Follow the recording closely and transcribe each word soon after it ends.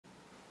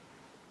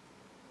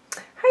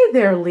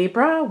there,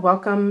 Libra.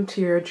 Welcome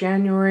to your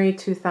January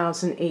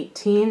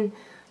 2018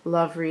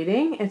 love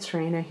reading. It's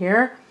Raina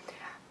here.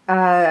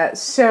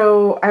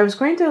 So I was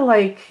going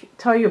to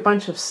tell you a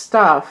bunch of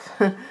stuff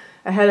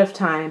ahead of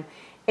time.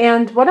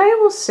 And what I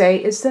will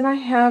say is that I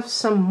have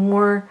some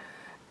more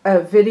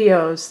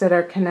videos that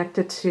are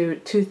connected to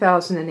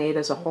 2008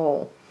 as a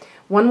whole.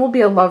 One will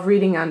be a love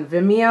reading on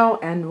Vimeo,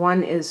 and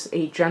one is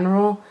a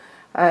general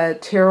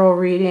tarot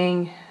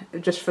reading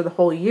just for the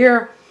whole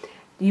year.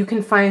 You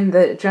can find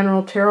the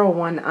general tarot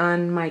one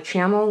on my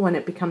channel when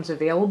it becomes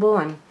available.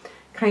 I'm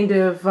kind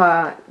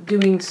of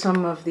doing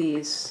some of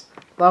these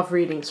love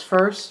readings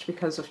first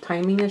because of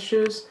timing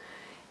issues,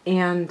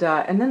 and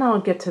then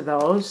I'll get to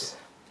those.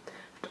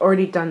 I've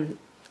already done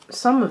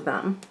some of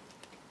them.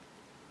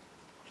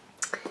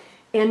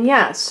 And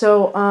yeah,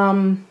 so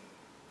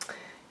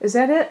is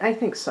that it? I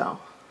think so.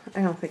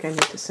 I don't think I need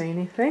to say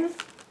anything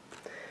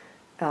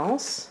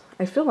else.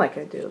 I feel like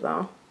I do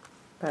though,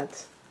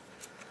 but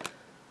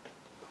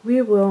we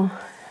will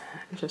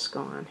just go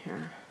on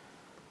here.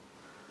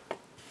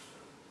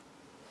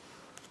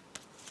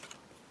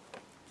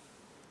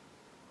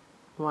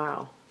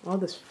 Wow, all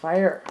this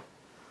fire.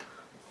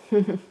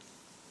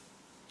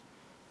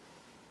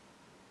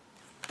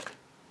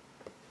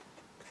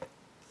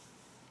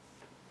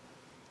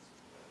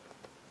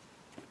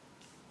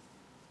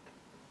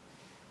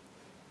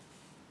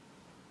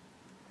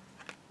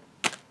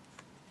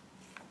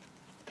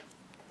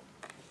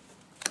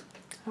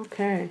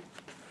 Okay.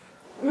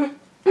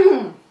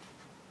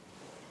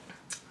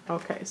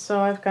 Okay, so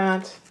I've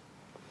got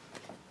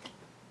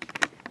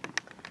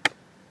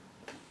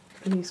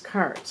these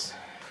cards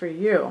for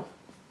you.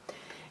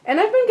 And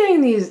I've been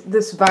getting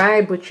this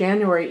vibe with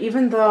January,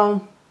 even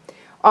though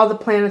all the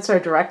planets are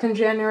direct in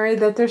January,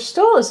 that there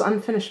still is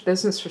unfinished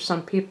business for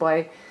some people.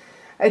 I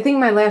think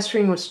my last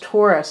reading was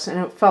Taurus, and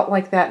it felt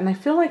like that, and I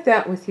feel like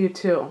that with you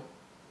too.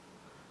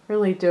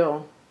 Really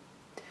do.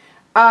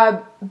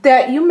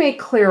 That you may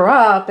clear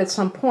up at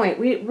some point.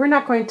 We're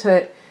not going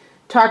to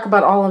talk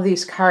about all of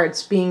these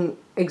cards being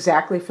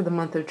exactly for the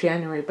month of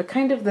January, but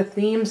kind of the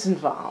themes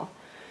involved.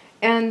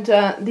 And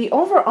the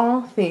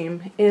overall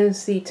theme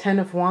is the Ten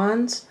of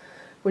Wands,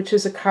 which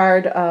is a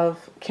card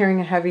of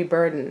carrying a heavy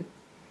burden.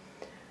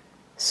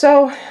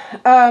 So,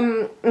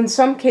 in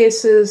some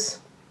cases,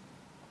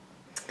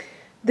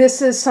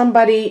 this is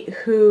somebody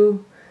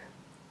who,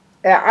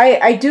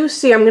 I do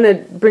see, I'm going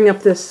to bring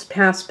up this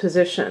past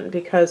position,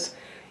 because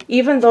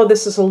even though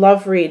this is a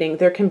love reading,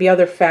 there can be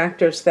other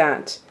factors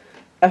that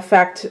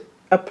affect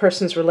a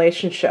person's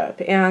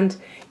relationship. And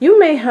you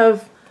may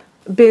have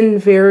been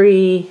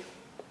very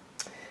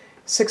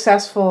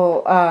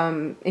successful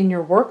in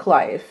your work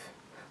life,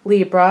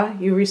 Libra.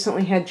 You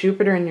recently had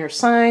Jupiter in your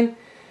sign,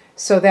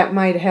 so that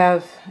might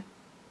have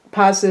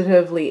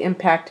positively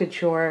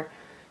impacted your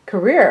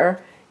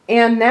career.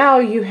 And now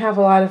you have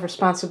a lot of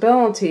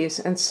responsibilities,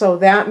 and so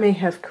that may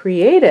have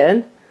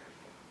created,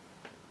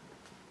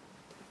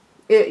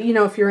 you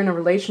know, if you're in a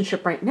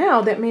relationship right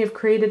now, that may have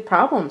created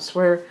problems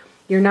where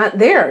you're not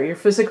there, you're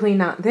physically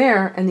not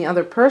there, and the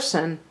other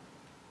person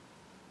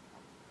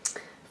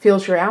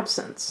feels your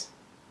absence.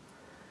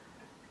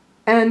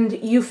 And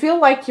you feel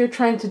like you're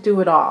trying to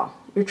do it all.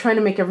 You're trying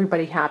to make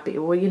everybody happy.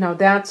 Well, you know,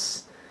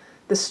 that's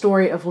the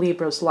story of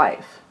Libra's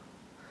life.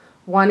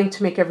 Wanting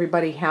to make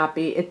everybody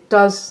happy. It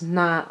does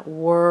not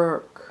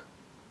work.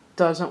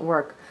 Doesn't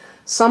work.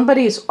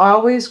 Somebody's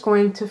always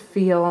going to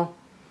feel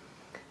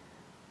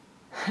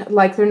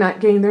like they're not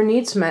getting their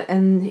needs met,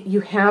 and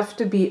you have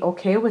to be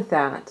okay with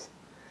that.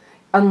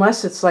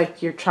 Unless it's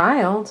like your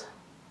child.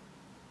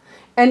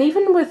 And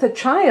even with a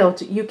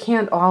child, you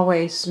can't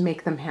always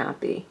make them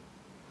happy.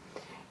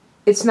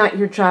 It's not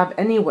your job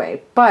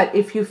anyway. But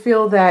if you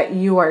feel that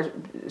you are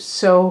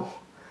so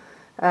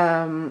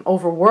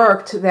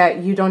overworked that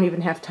you don't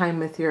even have time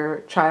with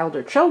your child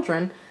or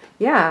children,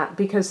 yeah,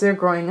 because they're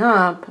growing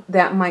up,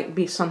 that might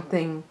be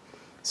something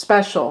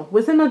special.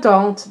 With an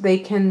adult, they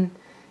can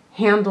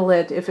handle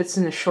it if it's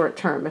in the short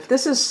term. If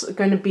this is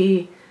going to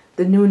be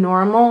the new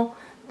normal,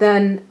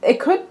 then it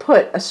could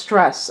put a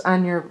stress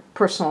on your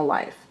personal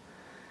life.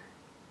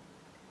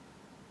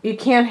 You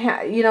can't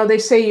have, you know, they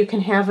say you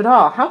can have it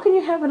all. How can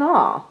you have it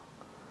all?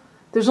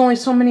 There's only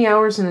so many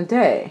hours in a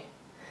day.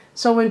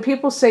 So when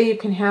people say you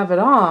can have it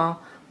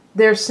all,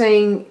 they're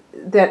saying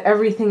that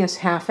everything is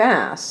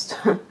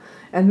half-assed.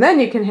 And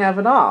then you can have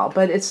it all.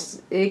 But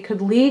it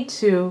could lead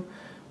to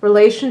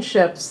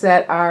relationships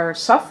that are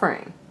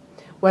suffering,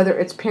 whether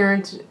it's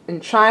parent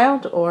and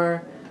child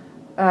or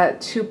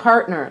two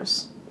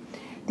partners.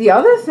 The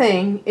other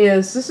thing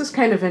is, this is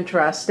kind of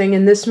interesting,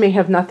 and this may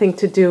have nothing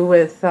to do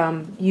with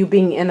you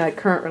being in a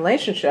current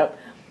relationship.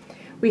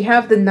 We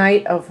have the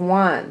Knight of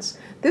Wands.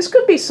 This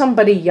could be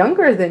somebody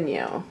younger than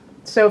you.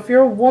 So if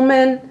you're a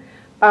woman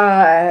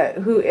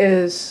who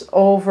is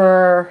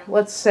over,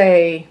 let's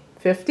say,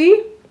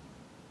 50,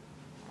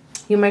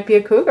 you might be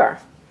a cougar.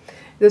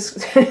 This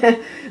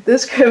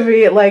this could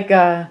be like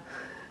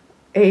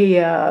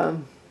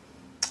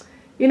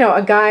you know,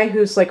 a guy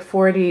who's like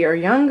 40 or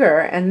younger,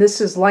 and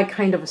this is like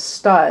kind of a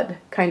stud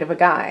kind of a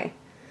guy.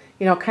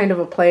 kind of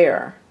a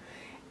player.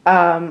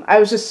 I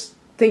was just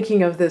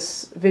thinking of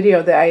this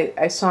video that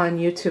I saw on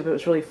YouTube. It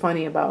was really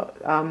funny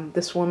about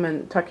this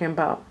woman talking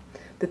about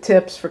the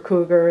tips for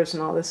cougars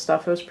and all this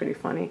stuff. It was pretty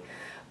funny.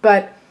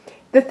 But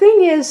the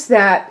thing is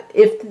that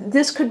if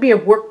this could be a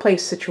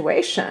workplace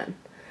situation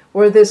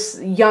where this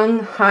young,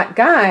 hot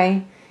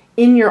guy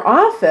in your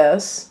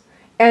office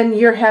and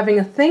you're having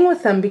a thing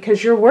with them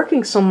because you're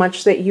working so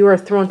much that you are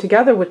thrown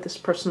together with this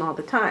person all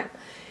the time.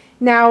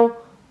 Now,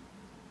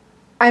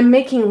 I'm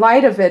making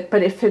light of it,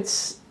 but if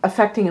it's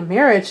affecting a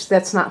marriage,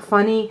 that's not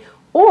funny.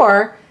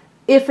 Or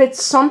if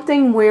it's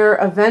something where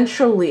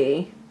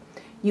eventually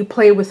you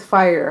play with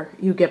fire,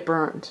 you get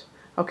burned.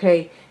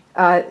 Okay,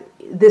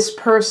 this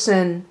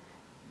person,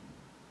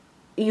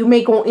 you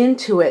may go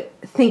into it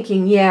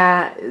thinking,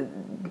 yeah,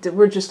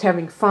 we're just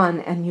having fun,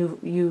 and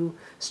you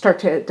start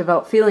to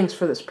develop feelings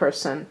for this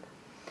person,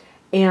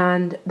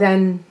 and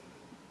then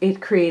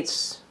it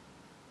creates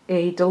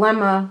a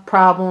dilemma,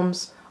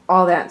 problems,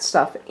 all that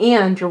stuff,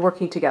 and you're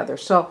working together.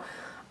 So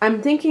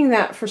I'm thinking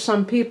that for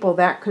some people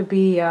that could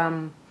be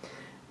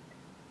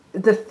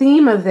the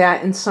theme of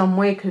that in some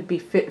way could be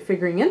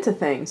figuring into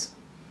things.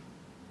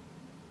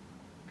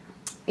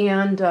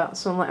 And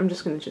so I'm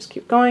just going to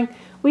keep going.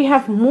 We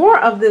have more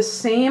of this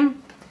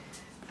same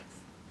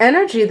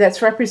energy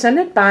that's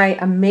represented by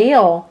a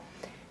male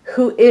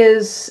who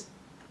is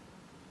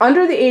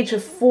under the age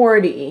of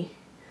 40,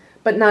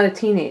 but not a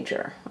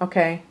teenager,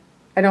 okay?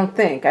 I don't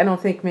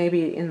think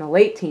maybe in the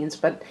late teens,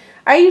 but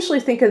I usually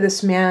think of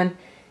this man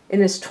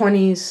in his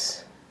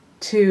 20s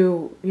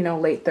to,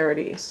 late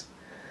 30s.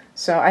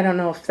 So I don't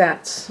know if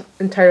that's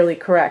entirely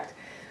correct.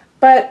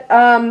 But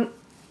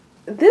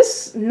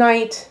this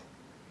knight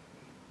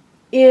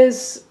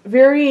is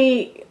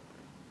very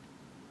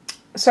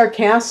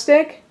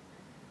sarcastic,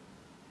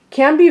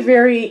 can be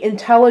very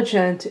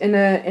intelligent in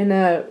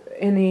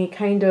a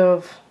kind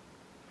of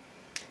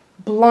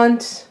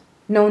blunt,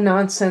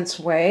 no-nonsense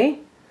way.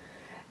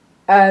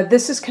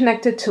 This is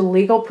connected to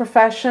legal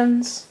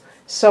professions,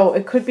 so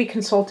it could be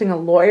consulting a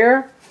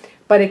lawyer,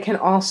 but it can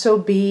also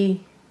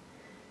be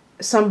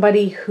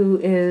somebody who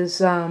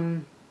is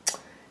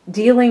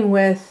dealing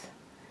with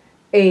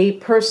a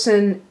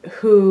person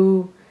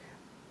who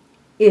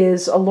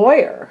is a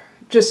lawyer.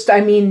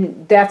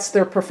 That's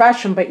their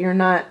profession, but you're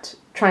not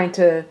trying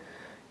to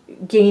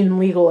gain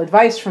legal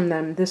advice from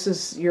them. This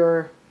is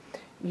your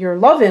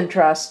love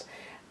interest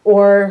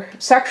or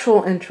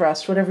sexual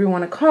interest, whatever you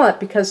want to call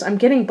it, because I'm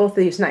getting both of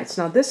these knights.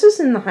 Now, this is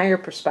in the higher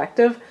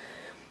perspective,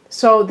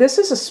 so this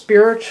is a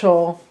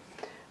spiritual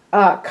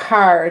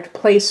card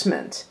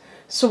placement.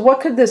 So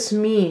what could this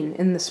mean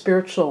in the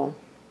spiritual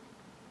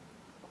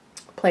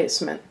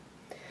placement?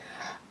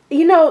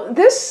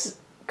 This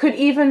could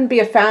even be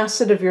a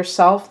facet of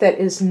yourself that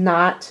is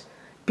not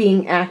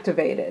being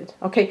activated.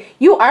 Okay,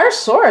 you are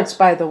swords,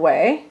 by the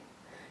way,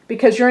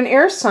 because you're an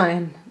air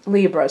sign,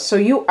 Libra, so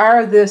you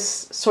are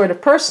this sort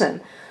of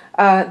person.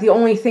 The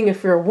only thing,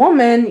 if you're a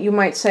woman, you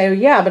might say, oh,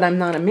 yeah, but I'm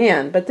not a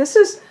man. But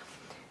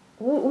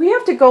we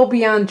have to go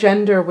beyond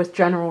gender with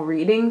general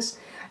readings,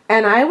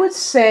 and I would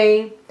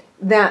say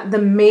that the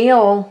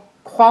male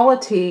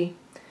quality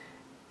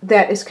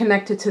that is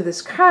connected to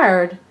this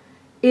card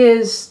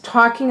is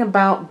talking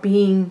about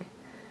being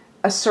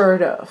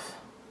assertive.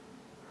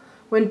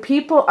 When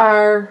people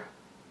are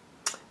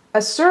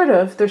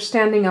assertive, they're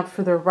standing up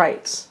for their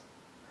rights.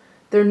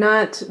 They're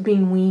not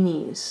being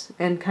weenies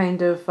and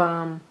kind of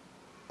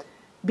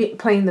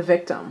playing the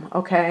victim,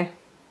 okay?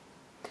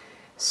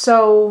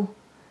 So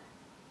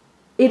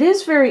it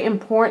is very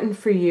important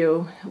for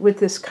you with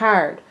this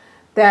card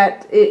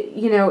that,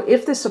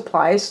 if this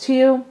applies to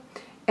you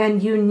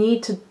and you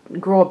need to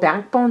grow a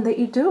backbone, that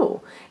you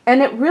do.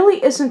 And it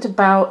really isn't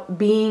about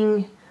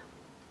being,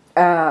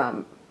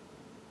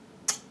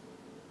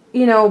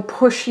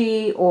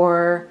 pushy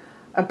or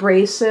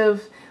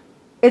abrasive.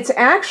 It's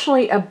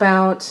actually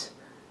about,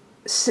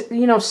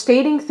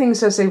 stating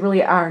things as they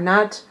really are,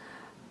 not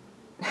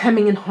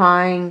hemming and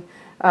hawing,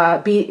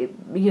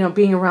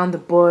 being around the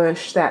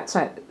bush, that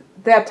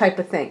type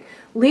of thing.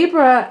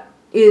 Libra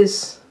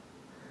is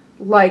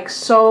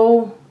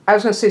so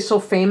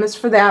famous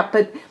for that,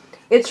 but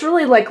it's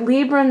really like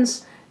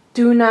Librans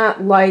do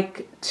not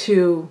like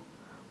to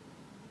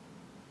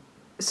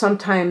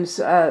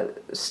sometimes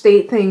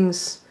state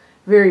things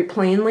very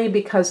plainly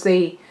because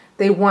they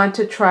want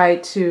to try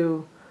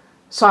to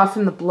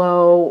soften the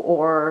blow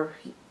or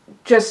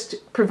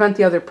just prevent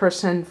the other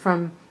person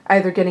from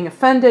either getting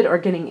offended or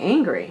getting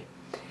angry.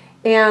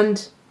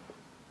 And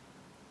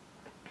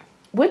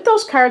with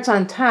those cards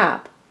on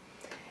top,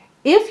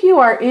 if you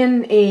are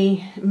in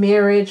a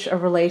marriage, a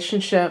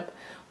relationship,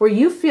 where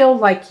you feel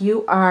like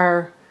you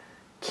are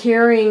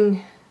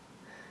carrying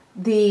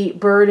the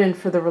burden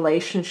for the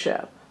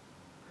relationship,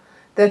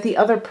 that the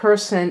other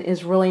person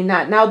is really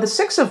not. Now, the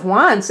Six of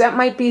Wands, that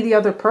might be the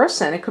other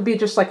person. It could be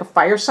just like a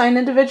fire sign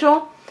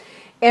individual.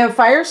 And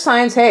fire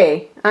signs,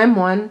 hey, I'm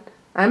one.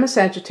 I'm a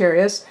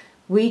Sagittarius.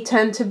 We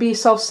tend to be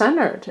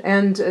self-centered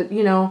and,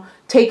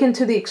 taken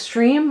to the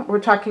extreme. We're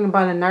talking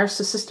about a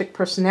narcissistic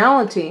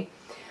personality.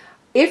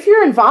 if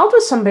you're involved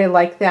with somebody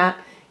like that,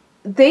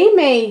 they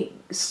may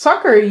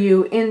sucker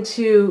you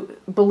into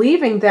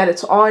believing that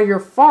it's all your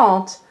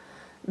fault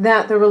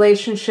that the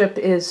relationship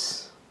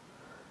is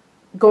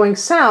going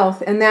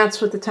south, and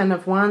that's what the Ten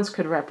of Wands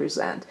could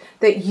represent.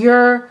 That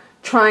you're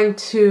trying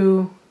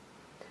to,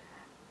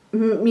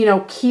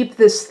 keep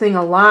this thing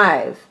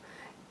alive,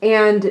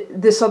 and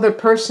this other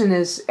person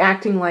is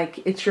acting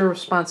like it's your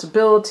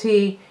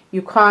responsibility,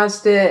 you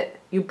caused it,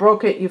 you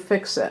broke it, you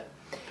fix it.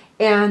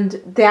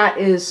 And that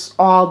is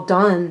all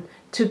done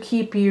to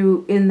keep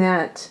you in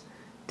that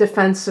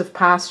defensive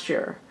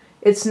posture.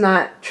 It's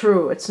not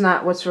true. It's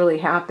not what's really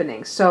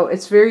happening. So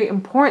it's very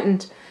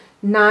important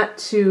not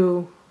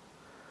to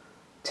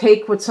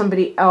take what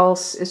somebody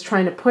else is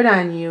trying to put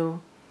on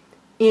you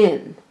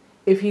in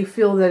if you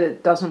feel that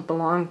it doesn't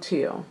belong to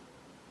you.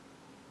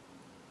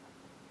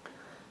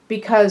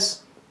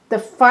 Because the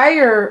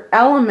fire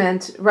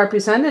element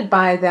represented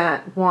by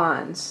that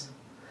wands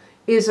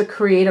is a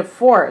creative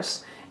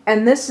force.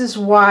 And this is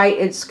why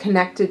it's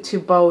connected to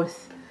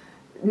both,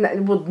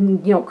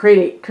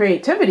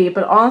 creativity,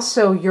 but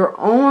also your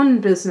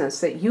own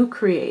business that you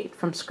create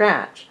from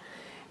scratch.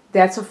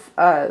 That's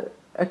a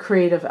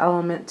creative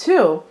element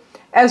too,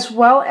 as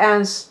well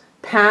as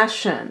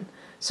passion.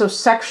 So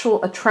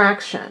sexual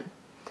attraction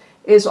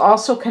is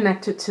also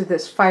connected to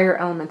this fire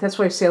element. That's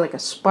why I say like a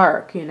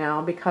spark,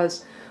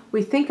 because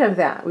we think of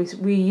that.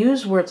 We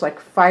use words like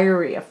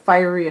fiery, a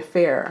fiery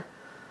affair,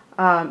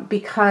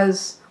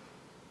 because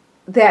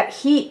that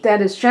heat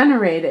that is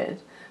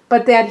generated,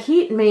 but that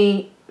heat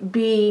may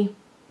be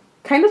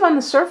kind of on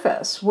the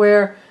surface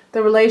where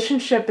the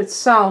relationship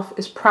itself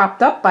is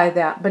propped up by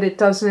that, but it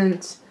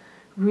doesn't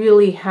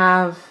really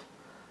have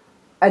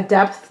a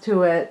depth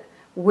to it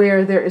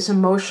where there is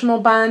emotional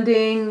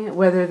bonding,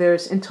 whether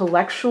there's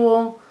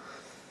intellectual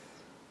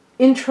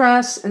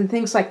interests and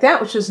things like that,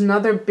 which is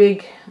another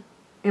big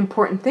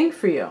important thing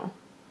for you.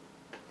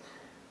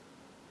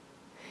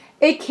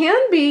 It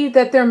can be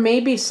that there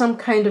may be some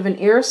kind of an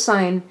air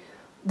sign.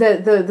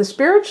 The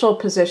spiritual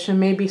position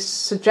may be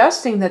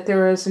suggesting that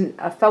there is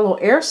a fellow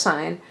air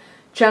sign,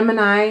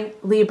 Gemini,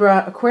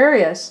 Libra,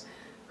 Aquarius,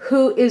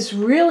 who is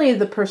really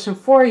the person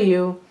for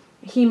you.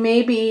 He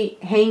may be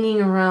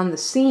hanging around the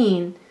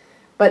scene,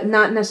 but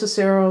not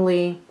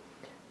necessarily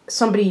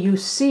somebody you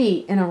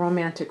see in a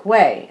romantic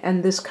way.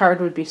 And this card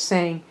would be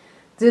saying,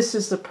 this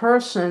is the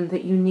person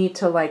that you need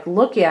to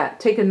look at.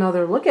 Take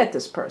another look at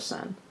this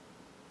person.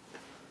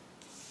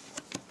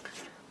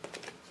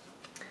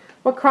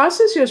 What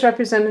crosses you is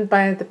represented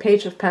by the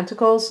Page of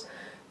Pentacles.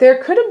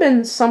 There could have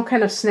been some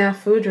kind of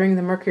snafu during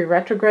the Mercury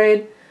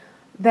retrograde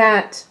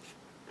that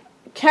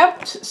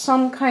kept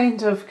some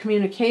kind of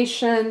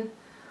communication,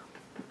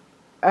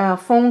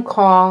 phone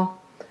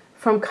call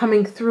from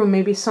coming through.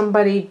 Maybe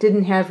somebody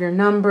didn't have your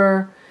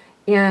number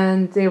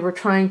and they were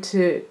trying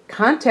to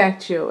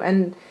contact you.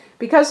 And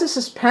because this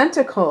is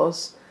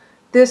Pentacles,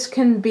 this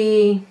can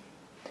be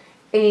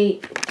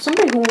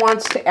somebody who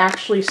wants to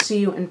actually see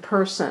you in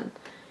person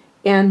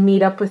and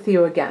meet up with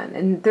you again.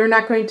 And they're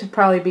not going to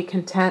probably be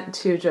content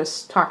to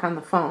just talk on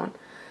the phone.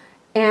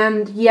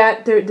 And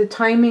yet the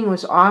timing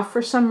was off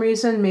for some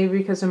reason, maybe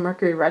because of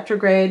Mercury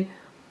retrograde.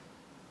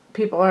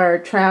 People are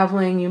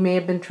traveling, you may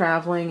have been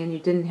traveling and you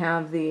didn't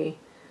have the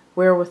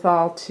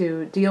wherewithal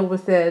to deal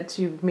with it.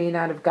 You may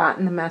not have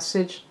gotten the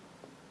message.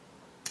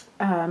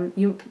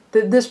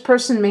 This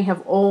person may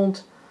have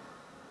old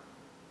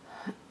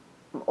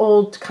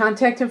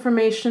contact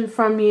information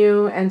from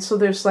you, and so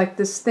there's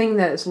this thing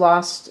that is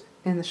lost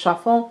in the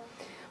shuffle.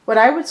 What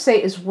I would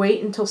say is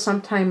wait until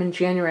sometime in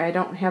January. I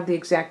don't have the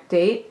exact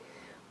date,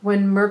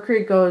 when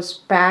Mercury goes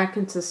back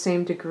into the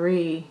same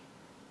degree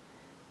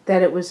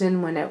that it was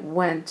in when it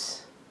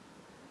went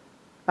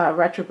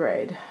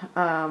retrograde.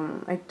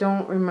 I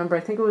don't remember.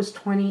 I think it was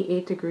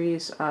 28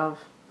 degrees of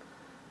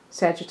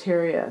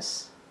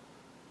Sagittarius,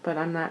 but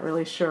I'm not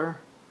really sure.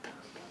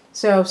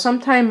 So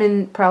sometime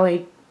in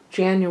probably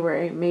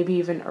January, maybe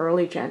even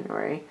early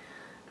January,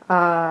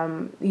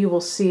 you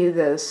will see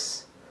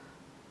this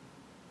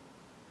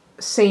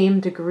same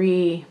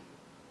degree,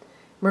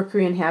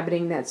 Mercury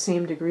inhabiting that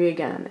same degree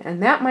again.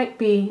 And that might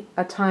be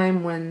a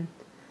time when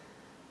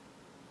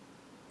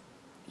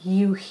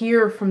you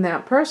hear from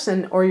that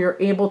person, or you're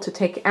able to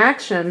take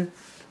action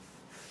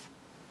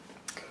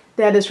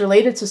that is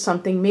related to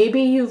something.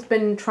 Maybe you've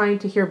been trying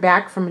to hear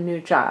back from a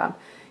new job.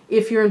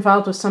 If you're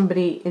involved with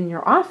somebody in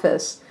your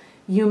office,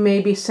 you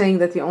may be saying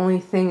that the only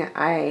thing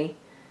I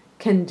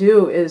can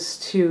do is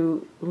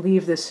to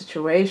leave this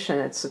situation.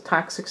 It's a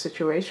toxic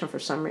situation for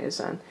some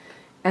reason.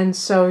 And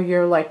so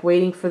you're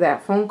waiting for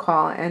that phone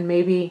call, and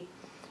maybe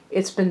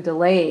it's been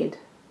delayed,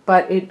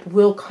 but it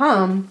will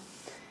come.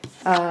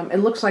 It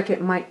looks like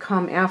it might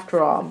come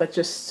after all, but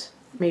just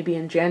maybe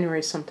in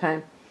January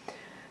sometime.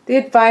 The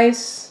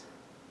advice,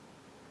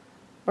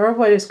 or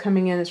what is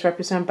coming in, is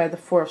represented by the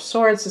Four of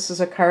Swords. This is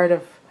a card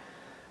of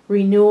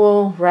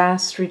renewal,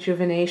 rest,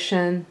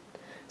 rejuvenation.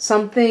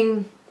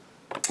 Something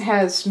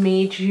has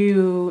made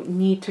you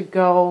need to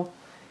go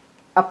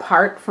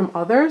apart from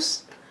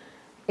others,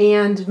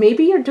 And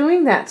maybe you're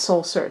doing that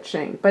soul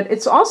searching, but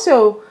it's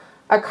also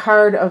a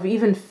card of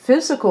even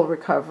physical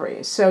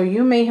recovery. So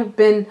you may have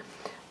been,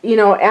 you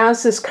know,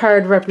 as this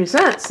card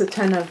represents, the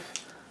Ten of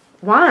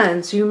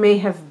Wands, you may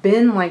have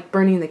been like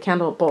burning the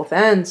candle at both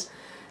ends.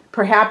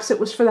 Perhaps it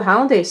was for the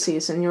holiday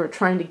season. You were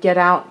trying to get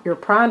out your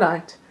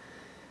product,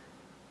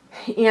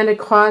 and it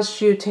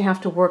caused you to have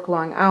to work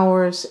long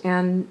hours.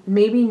 And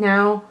maybe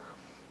now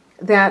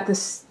that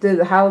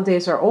the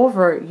holidays are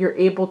over, you're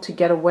able to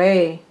get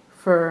away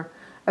for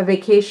a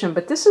vacation.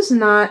 But this is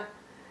not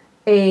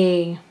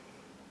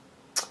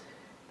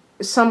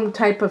some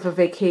type of a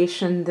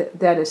vacation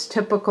that is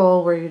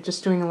typical where you're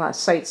just doing a lot of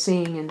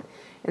sightseeing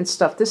and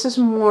stuff. This is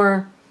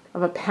more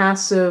of a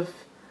passive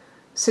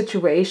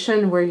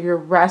situation where you're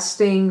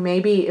resting.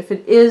 Maybe if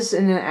it is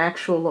in an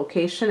actual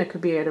location, it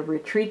could be at a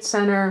retreat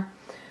center,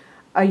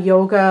 a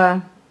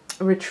yoga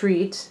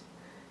retreat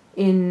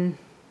in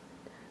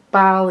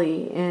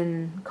Bali,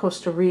 in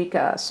Costa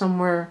Rica,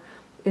 somewhere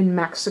in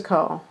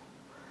Mexico,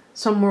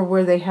 somewhere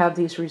where they have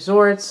these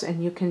resorts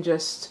and you can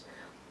just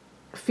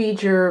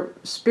feed your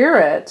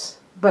spirit,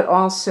 but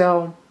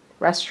also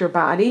rest your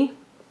body.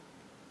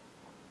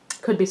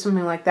 Could be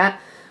something like that.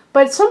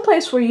 But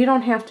someplace where you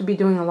don't have to be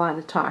doing a lot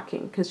of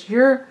talking, because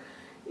you're,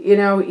 you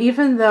know,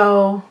 even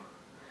though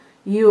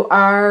you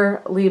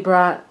are,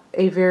 Libra,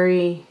 a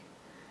very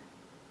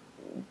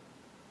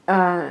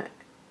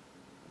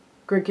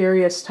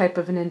gregarious type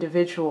of an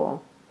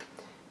individual,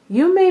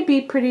 you may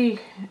be pretty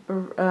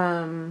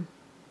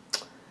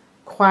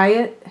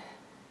quiet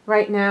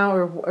right now,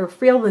 or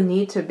feel the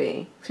need to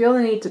be. Feel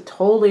the need to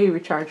totally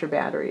recharge your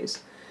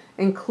batteries,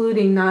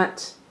 including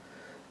not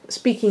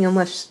speaking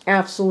unless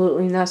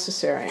absolutely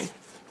necessary.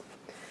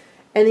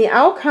 And the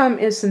outcome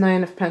is the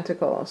Nine of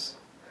Pentacles.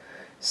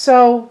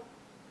 So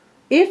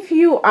if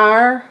you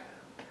are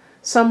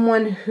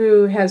someone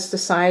who has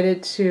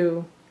decided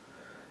to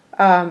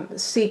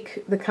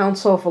seek the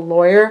counsel of a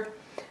lawyer,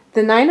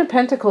 the Nine of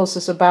Pentacles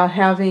is about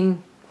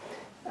having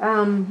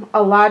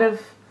a lot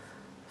of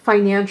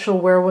financial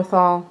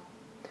wherewithal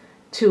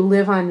to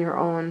live on your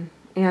own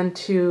and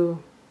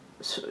to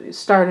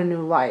start a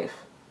new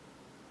life.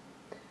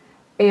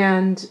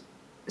 And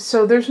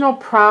so there's no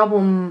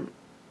problem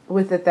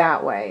with it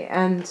that way.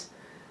 And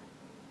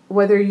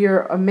whether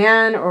you're a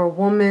man or a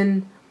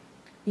woman,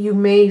 you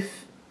may,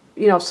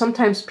 you know,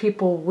 sometimes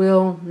people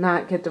will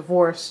not get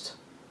divorced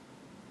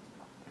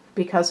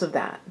because of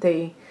that.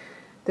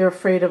 They're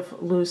afraid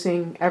of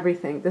losing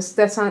everything.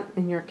 That's not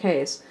in your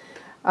case.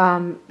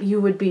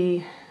 You would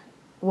be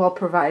well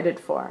provided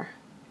for,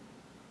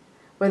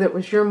 whether it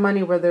was your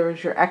money, whether it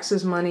was your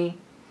ex's money.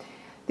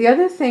 The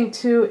other thing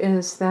too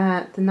is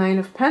that the Nine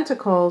of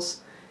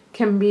Pentacles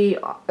can be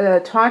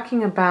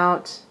talking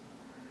about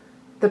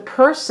the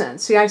person.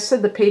 See, I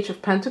said the Page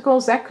of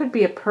Pentacles. That could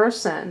be a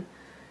person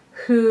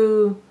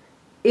who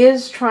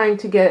is trying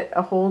to get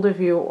a hold of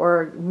you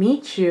or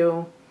meet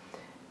you,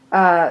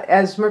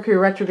 as Mercury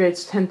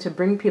retrogrades tend to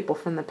bring people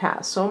from the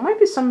past. So it might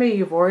be somebody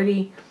you've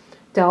already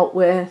dealt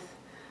with.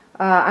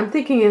 I'm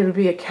thinking it would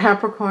be a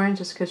Capricorn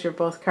just because you're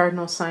both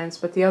cardinal signs,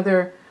 but the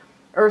other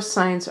earth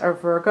signs are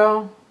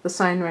Virgo, the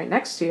sign right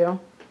next to you,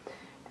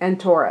 and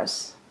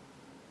Taurus.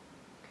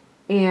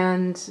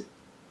 And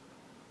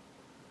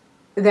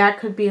that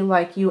could be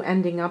like you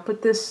ending up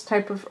with this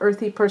type of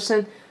earthy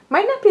person.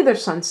 Might not be their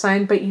sun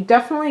sign, but you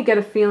definitely get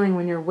a feeling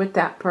when you're with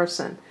that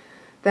person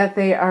that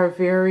they are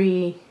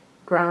very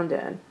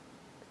grounded.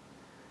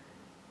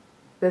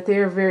 That they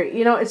are very,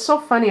 you know, it's so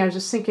funny. I was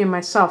just thinking of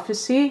myself. You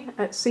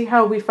see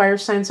how we fire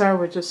signs are?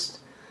 We're just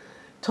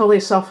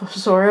totally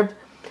self-absorbed.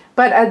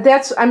 But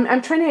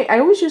I'm trying to, I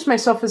always use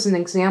myself as an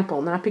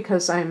example, not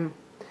because I'm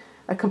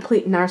a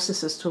complete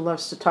narcissist who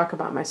loves to talk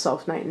about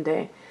myself night and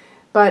day.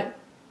 But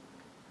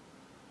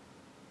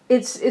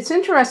it's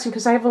interesting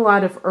because I have a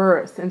lot of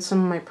Earth in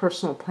some of my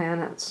personal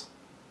planets.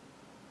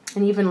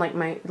 And even like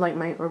my,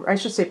 or I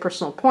should say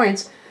personal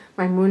points,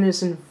 my moon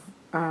is in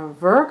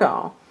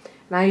Virgo.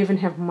 And I even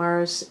have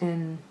Mars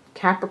in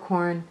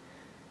Capricorn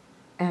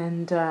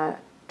and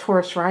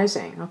Taurus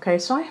rising. Okay,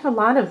 so I have a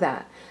lot of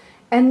that.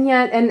 And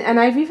yet, and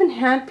I've even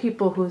had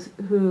people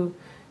who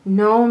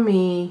know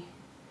me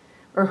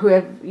or who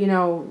have, you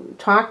know,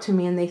 talked to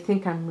me and they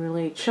think I'm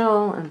really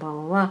chill and blah,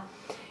 blah, blah.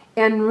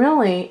 And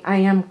really, I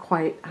am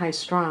quite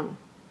high-strung.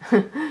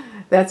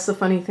 That's the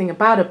funny thing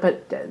about it.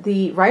 But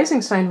the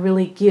rising sign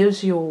really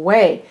gives you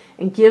away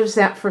and gives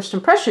that first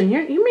impression.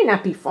 You may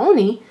not be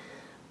phony,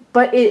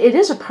 but it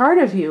is a part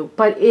of you.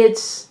 But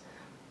it's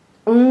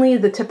only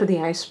the tip of the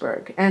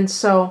iceberg. And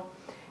so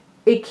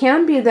it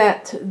can be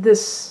that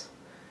this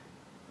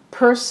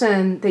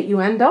person that you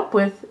end up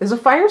with is a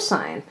fire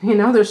sign. You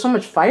know, there's so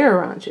much fire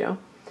around you.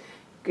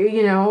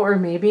 You know, or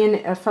maybe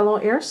a fellow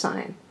air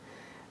sign.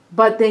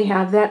 But they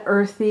have that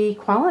earthy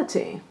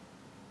quality.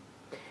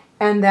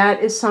 And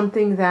that is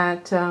something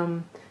that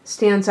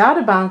stands out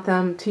about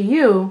them to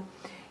you.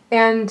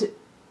 And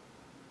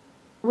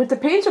with the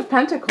Page of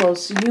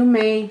Pentacles, you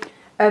may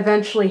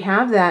eventually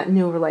have that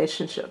new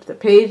relationship. The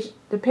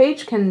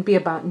page can be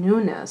about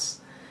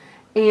newness.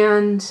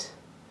 And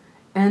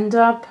end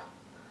up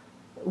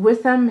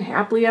with them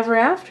happily ever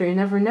after. You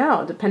never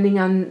know, depending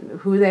on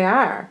who they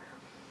are.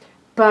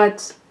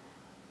 But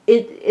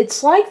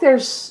it's like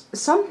there's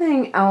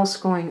something else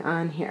going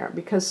on here,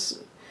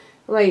 because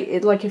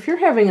like if you're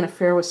having an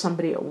affair with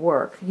somebody at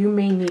work, you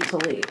may need to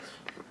leave.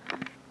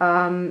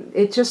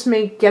 It just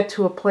may get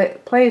to a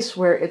place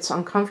where it's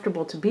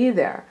uncomfortable to be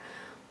there.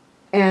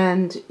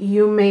 And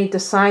you may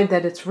decide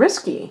that it's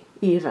risky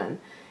even.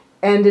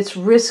 And it's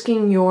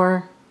risking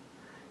your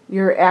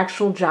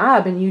actual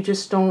job, and you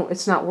just don't,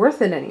 it's not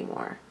worth it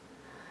anymore.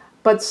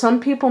 But some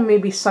people may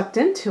be sucked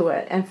into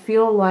it and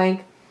feel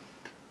like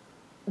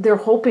they're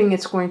hoping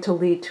it's going to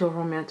lead to a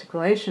romantic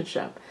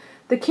relationship.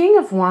 The King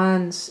of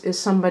Wands is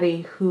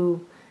somebody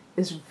who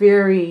has a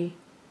very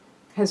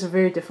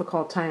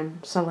difficult time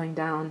settling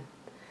down.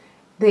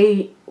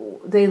 They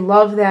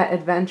love that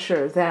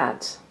adventure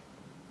that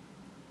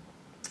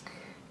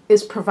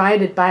is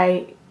provided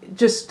by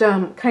just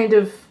kind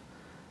of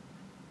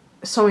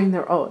sowing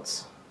their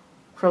oats,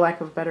 for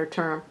lack of a better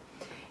term.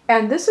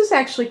 And this is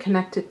actually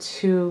connected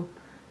to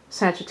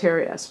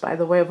Sagittarius, by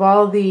the way. Of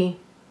all the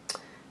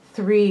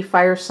 3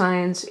 fire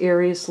signs,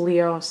 Aries,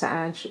 Leo,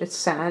 Sag, it's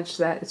Sag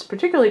that it's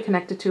particularly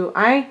connected to.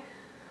 I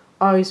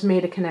always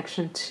made a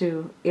connection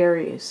to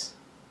Aries,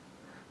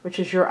 which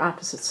is your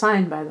opposite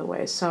sign, by the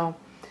way. So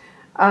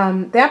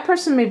that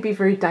person may be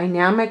very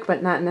dynamic,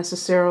 but not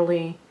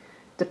necessarily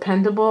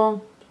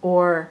dependable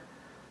or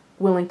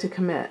willing to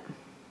commit.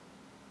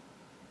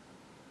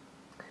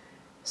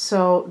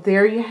 So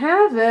there you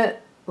have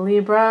it,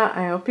 Libra.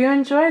 I hope you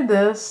enjoyed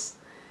this.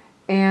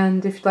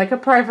 And if you'd like a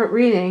private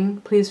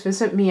reading, please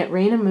visit me at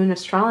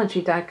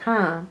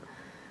rainamoonastrology.com.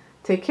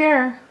 Take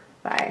care.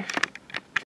 Bye.